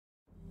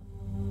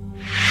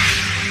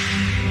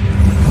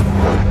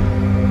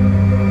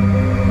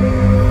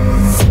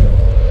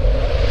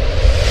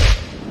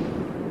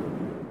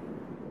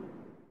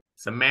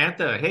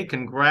Samantha, hey,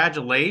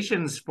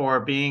 congratulations for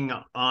being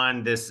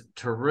on this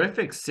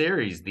terrific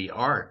series, The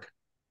Ark.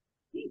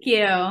 Thank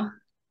you.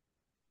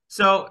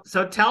 So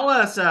tell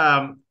us,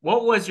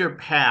 what was your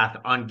path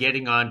on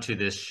getting onto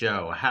this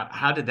show?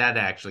 How did that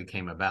actually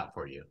came about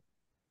for you?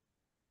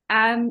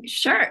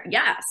 Sure.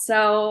 Yeah.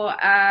 So,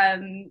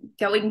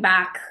 going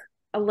back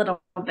a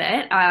little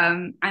bit,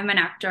 I'm an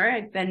actor.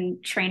 I've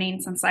been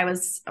training since I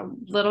was a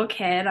little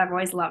kid. I've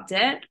always loved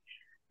it.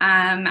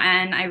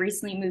 And I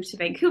recently moved to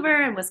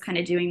Vancouver and was kind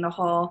of doing the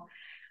whole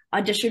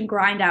audition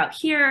grind out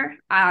here.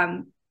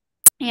 And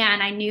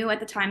I knew at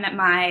the time that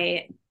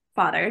my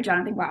father,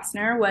 Jonathan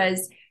Glassner,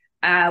 was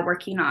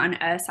working on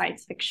a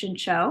science fiction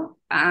show.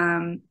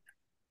 And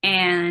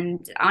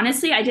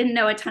honestly, I didn't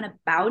know a ton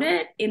about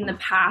it. In the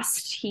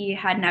past, he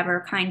had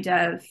never kind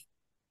of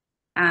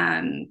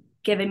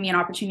given me an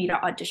opportunity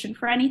to audition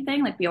for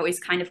anything. Like we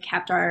always kind of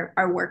kept our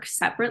work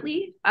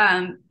separately.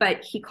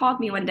 But he called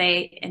me one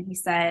day and he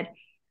said,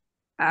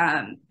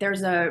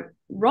 there's a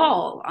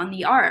role on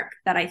the Ark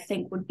that I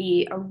think would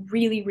be a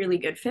really, really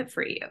good fit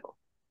for you.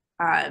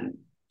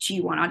 Do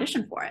you want to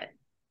audition for it?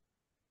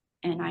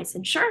 And I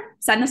said, sure,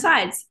 send the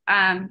sides.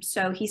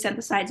 So he sent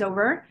the sides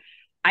over.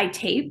 I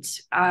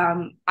taped.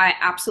 I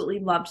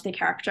absolutely loved the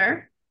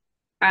character.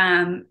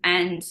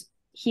 And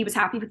he was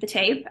happy with the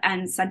tape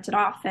and sent it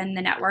off, and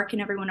the network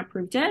and everyone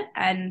approved it.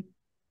 And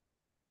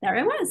there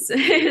it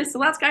was. So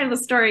that's kind of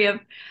the story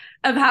of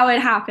how it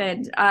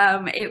happened.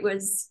 It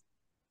was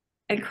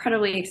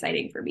incredibly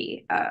exciting for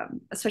me,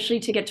 especially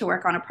to get to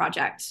work on a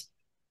project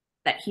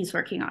that he's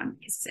working on.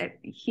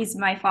 He's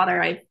my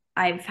father.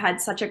 I've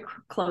had such a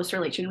close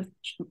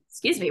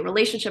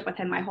relationship with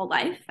him my whole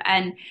life,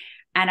 and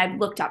I've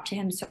looked up to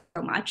him so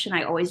much, and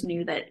I always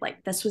knew that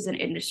like this was an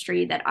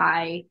industry that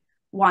I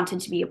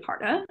wanted to be a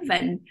part of.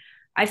 And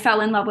I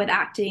fell in love with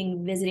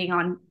acting visiting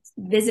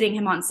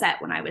him on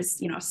set when I was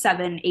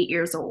 7, 8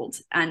 years old,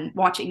 and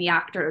watching the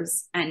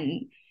actors.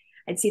 And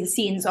I'd see the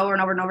scenes over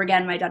and over and over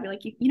again. My dad would be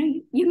like,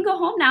 you can go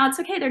home now. It's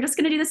okay. They're just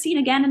going to do the scene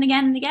again and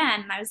again and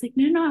again. And I was like,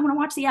 no, I want to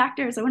watch the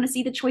actors. I want to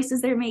see the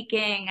choices they're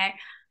making. I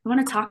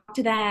want to talk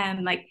to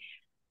them. Like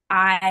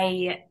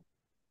I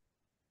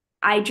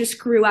I just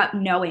grew up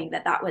knowing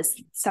that that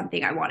was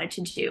something I wanted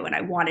to do, and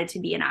I wanted to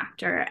be an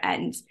actor.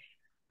 And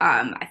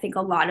I think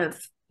a lot of,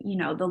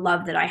 the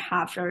love that I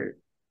have for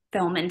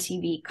film and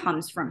TV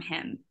comes from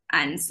him.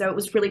 And so it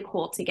was really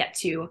cool to get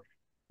to,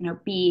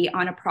 be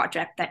on a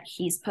project that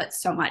he's put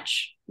so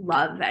much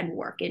love and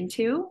work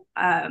into.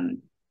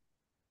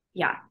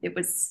 Yeah, it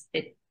was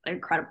an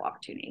incredible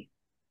opportunity.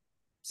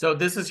 So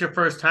this is your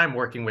first time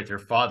working with your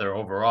father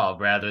overall,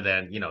 rather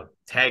than,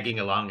 tagging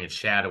along and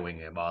shadowing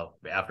him all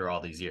after all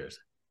these years.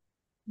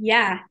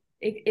 Yeah,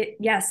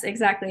 yes,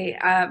 exactly.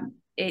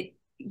 It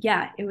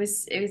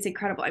was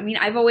incredible. I mean,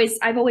 I've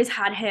always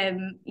had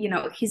him,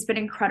 he's been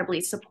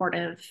incredibly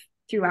supportive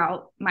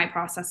throughout my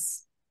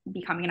process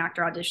becoming an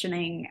actor,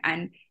 auditioning.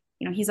 And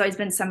he's always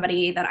been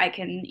somebody that I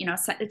can,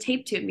 set the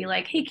tape to and be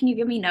like, hey, can you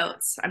give me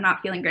notes? I'm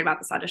not feeling great about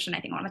this audition. I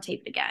think I want to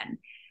tape it again.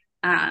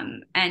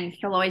 And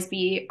he'll always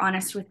be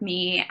honest with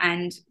me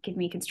and give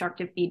me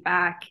constructive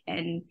feedback.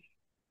 And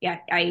yeah,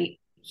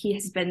 he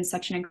has been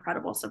such an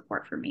incredible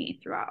support for me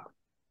throughout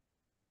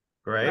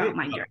Great.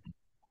 my journey.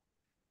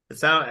 It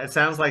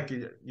sounds like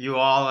you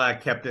all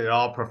kept it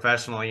all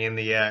professionally in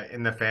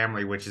the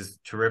family, which is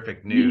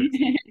terrific news.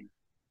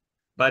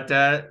 But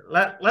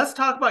let's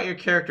talk about your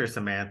character,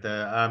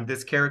 Samantha.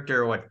 This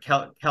character,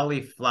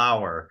 Kelly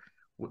Flower.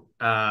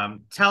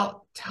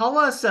 Tell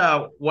us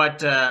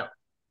what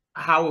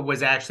how it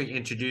was actually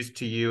introduced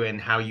to you and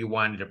how you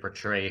wanted to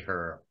portray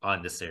her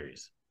on the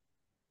series.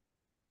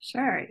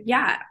 Sure.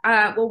 Yeah.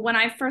 Well, when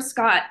I first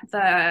got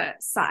the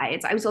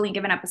sides, I was only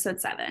given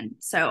episode 7.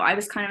 So I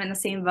was kind of in the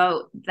same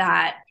boat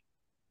that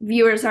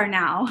viewers are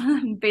now.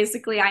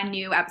 Basically, I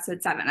knew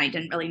episode 7. I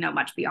didn't really know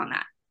much beyond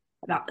that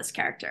about this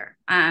character.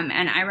 And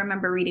I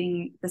remember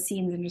reading the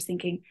scenes and just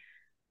thinking,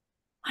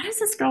 what is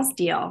this girl's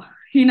deal?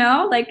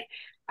 Like,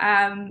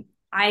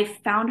 I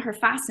found her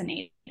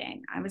fascinating.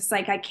 I was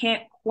like, I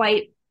can't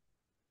quite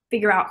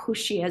figure out who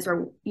she is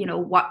or,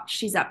 what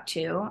she's up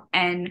to.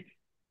 And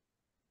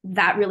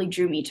that really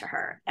drew me to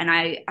her. And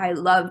I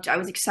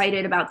was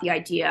excited about the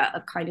idea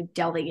of kind of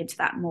delving into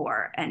that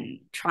more and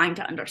trying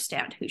to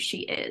understand who she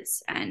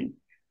is. And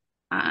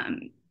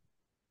um,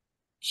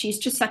 she's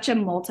just such a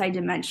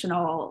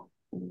multidimensional,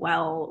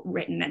 well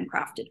written and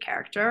crafted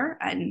character.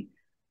 And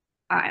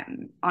I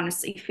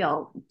honestly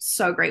feel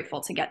so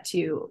grateful to get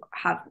to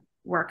have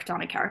worked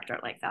on a character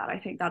like that. I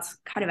think that's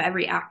kind of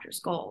every actor's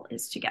goal,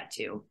 is to get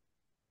to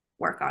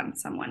work on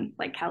someone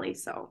like Kelly.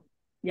 So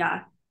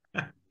yeah.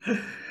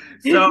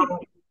 So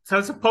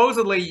so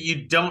supposedly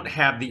you don't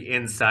have the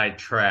inside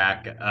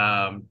track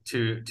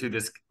to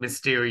this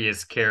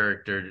mysterious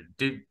character.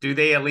 Do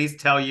they at least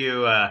tell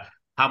you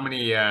how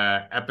many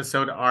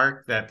episode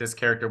arc that this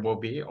character will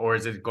be, or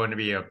is it going to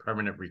be a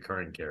permanent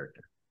recurring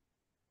character?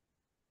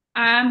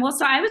 Well,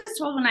 so I was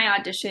told when I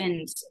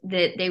auditioned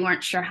that they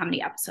weren't sure how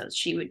many episodes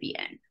she would be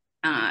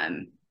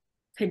in.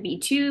 Could be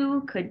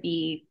 2, could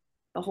be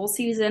the whole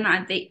season.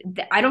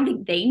 I don't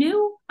think they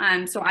knew.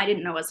 So I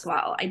didn't know as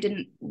well. I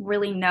didn't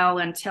really know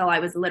until I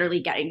was literally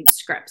getting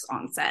scripts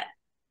on set.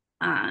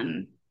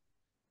 Um,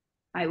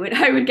 I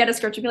would get a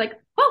script and be like,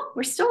 oh,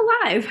 we're still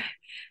alive.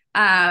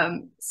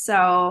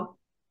 So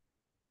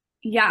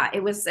yeah,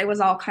 it was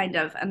all kind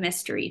of a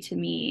mystery to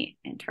me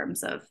in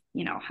terms of,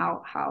 you know,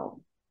 how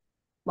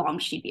long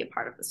she'd be a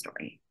part of the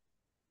story.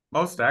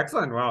 Most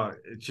excellent. Well,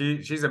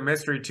 she's a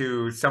mystery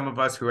to some of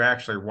us who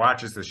actually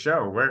watches the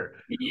show. We're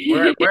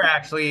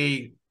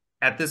actually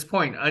at this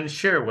point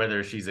unsure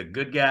whether she's a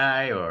good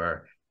guy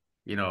or,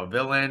 you know, a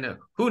villain.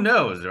 Who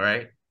knows,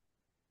 right?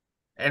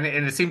 And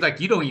it seems like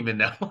you don't even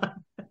know.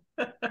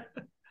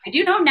 I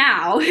do know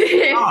now.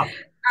 Oh,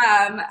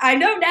 I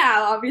know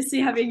now,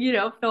 obviously having, you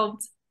know,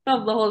 filmed the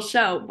whole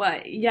show,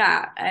 but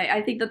yeah,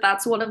 I think that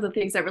that's one of the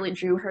things that really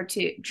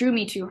drew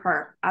me to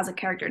her as a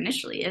character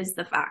initially, is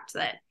the fact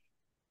that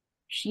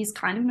she's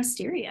kind of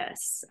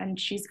mysterious and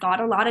she's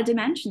got a lot of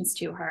dimensions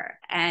to her.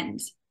 And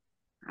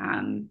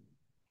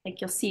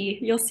like you'll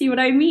see what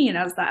I mean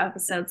as the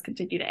episodes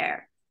continue to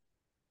air.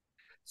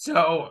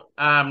 so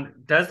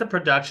does the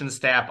production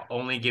staff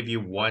only give you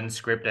one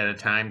script at a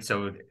time?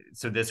 So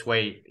this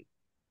way,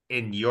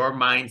 in your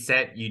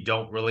mindset, you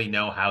don't really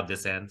know how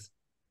this ends?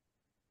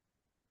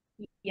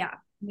 Yeah,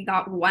 we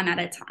got one at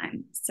a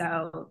time.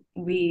 So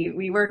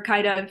we were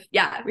kind of,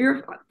 yeah, we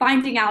were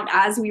finding out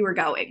as we were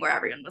going where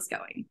everyone was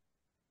going.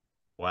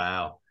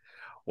 Wow.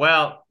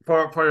 Well,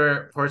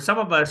 for some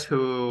of us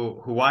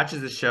who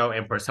watches the show,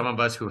 and for some of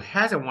us who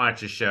hasn't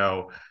watched the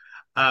show,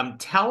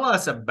 tell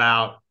us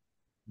about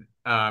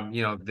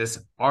you know, this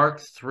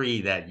Arc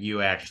 3 that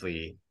you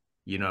actually,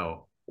 you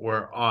know,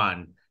 were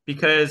on.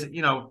 Because,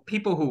 you know,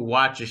 people who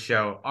watch the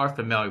show are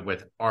familiar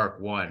with Arc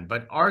 1,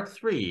 but Arc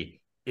 3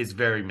 is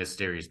very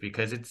mysterious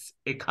because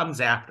it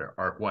comes after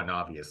Arc 1,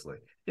 obviously.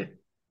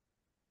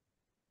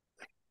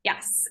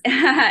 Yes,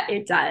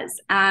 it does.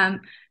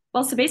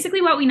 Well, so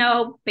basically, what we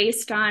know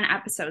based on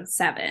episode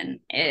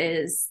 7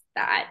 is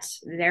that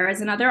there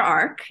is another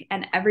arc,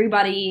 and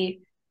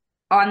everybody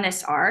on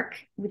this arc,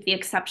 with the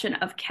exception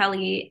of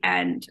Kelly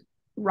and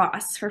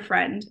Ross, her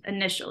friend,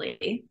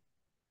 initially,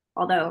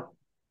 although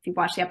if you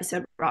watch the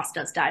episode, Ross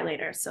does die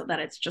later, so that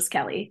it's just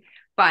Kelly,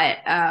 but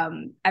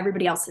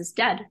everybody else is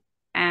dead.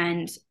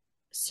 And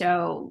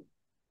so,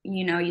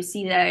 you know, you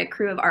see the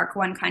crew of Ark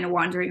One kind of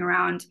wandering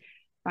around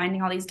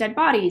finding all these dead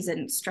bodies,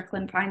 and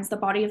Strickland finds the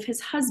body of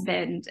his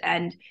husband,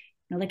 and you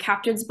know, the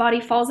captain's body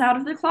falls out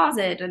of the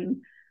closet,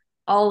 and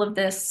all of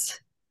this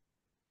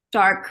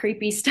dark,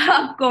 creepy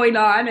stuff going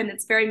on, and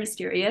it's very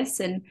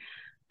mysterious. And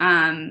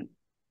um,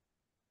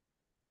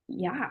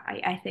 yeah,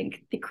 I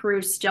think the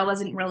crew still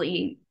doesn't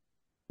really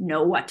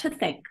know what to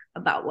think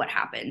about what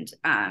happened.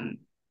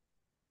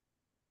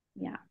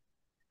 Yeah.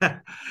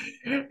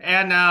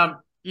 And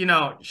you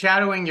know,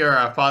 shadowing your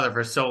father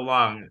for so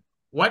long,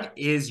 what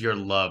is your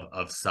love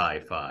of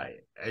sci-fi?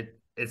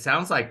 It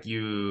sounds like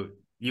you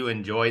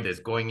enjoy this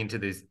going into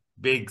these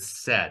big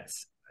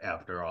sets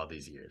after all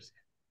these years.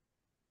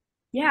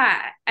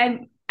 Yeah.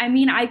 I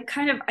mean, I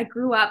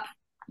grew up,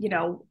 you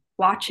know,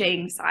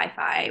 watching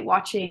sci-fi,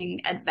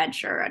 watching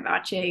adventure, and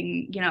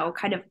watching, you know,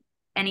 kind of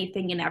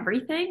anything and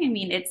everything. I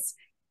mean,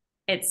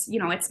 you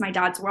know, it's my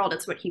dad's world.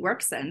 It's what he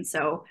works in.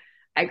 So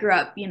I grew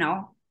up, you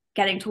know,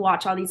 getting to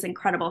watch all these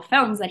incredible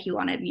films that he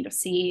wanted me to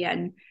see,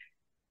 and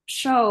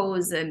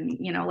shows, and,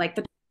 you know, like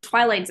the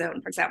Twilight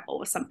Zone, for example,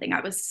 was something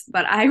I was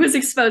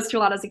exposed to a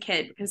lot as a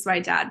kid, because my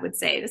dad would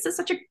say, this is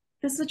such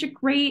a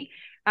great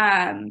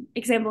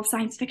example of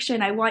science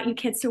fiction. I want you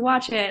kids to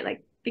watch it,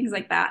 like things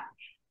like that.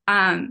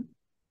 Um,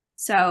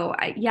 so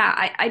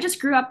I just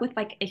grew up with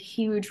like a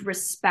huge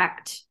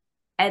respect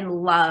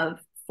and love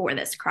for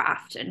this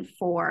craft and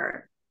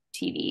for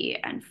TV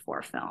and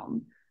for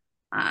film.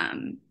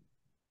 Um,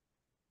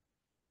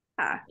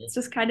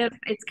 it's kind of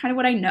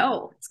what I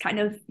know. It's kind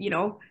of, you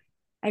know,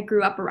 I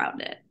grew up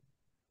around it.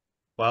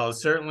 Well,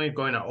 it's certainly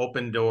going to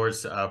open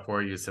doors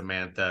for you,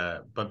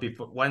 Samantha. But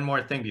before, one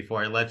more thing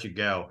before I let you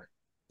go,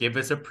 give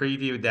us a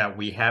preview that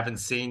we haven't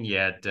seen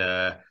yet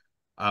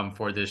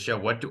for this show.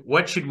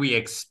 What should we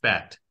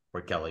expect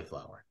for Kelly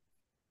Flower?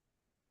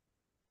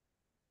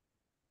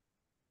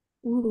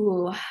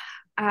 Ooh,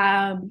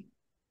 um,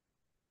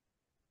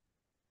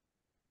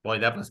 Boy,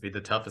 that must be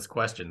the toughest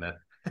question then.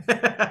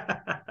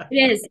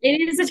 it is.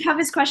 It is the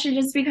toughest question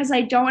just because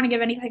I don't want to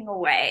give anything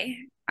away.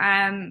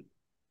 But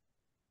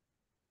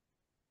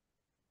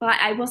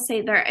I will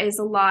say there's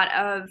a lot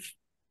of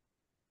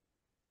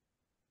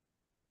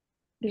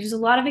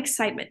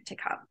excitement to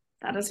come.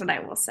 That is what I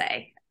will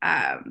say.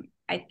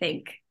 I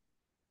think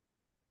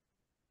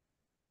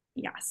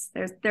yes,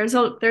 there's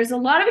a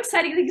lot of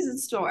exciting things in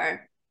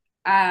store,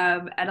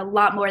 and a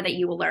lot more that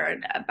you will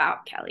learn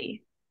about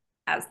Kelly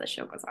as the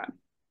show goes on.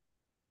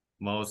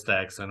 Most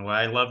excellent. What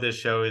I love this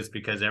show is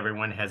because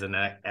everyone has an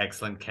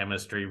excellent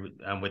chemistry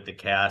with the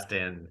cast,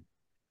 and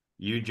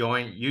you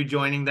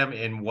joining them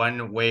in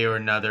one way or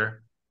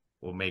another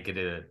will make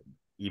it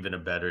even a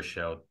better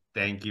show.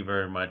 Thank you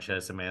very much,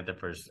 Samantha,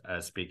 for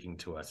speaking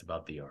to us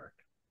about the Ark.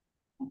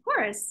 Of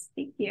course,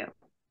 thank you.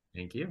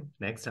 Thank you.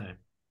 Next time.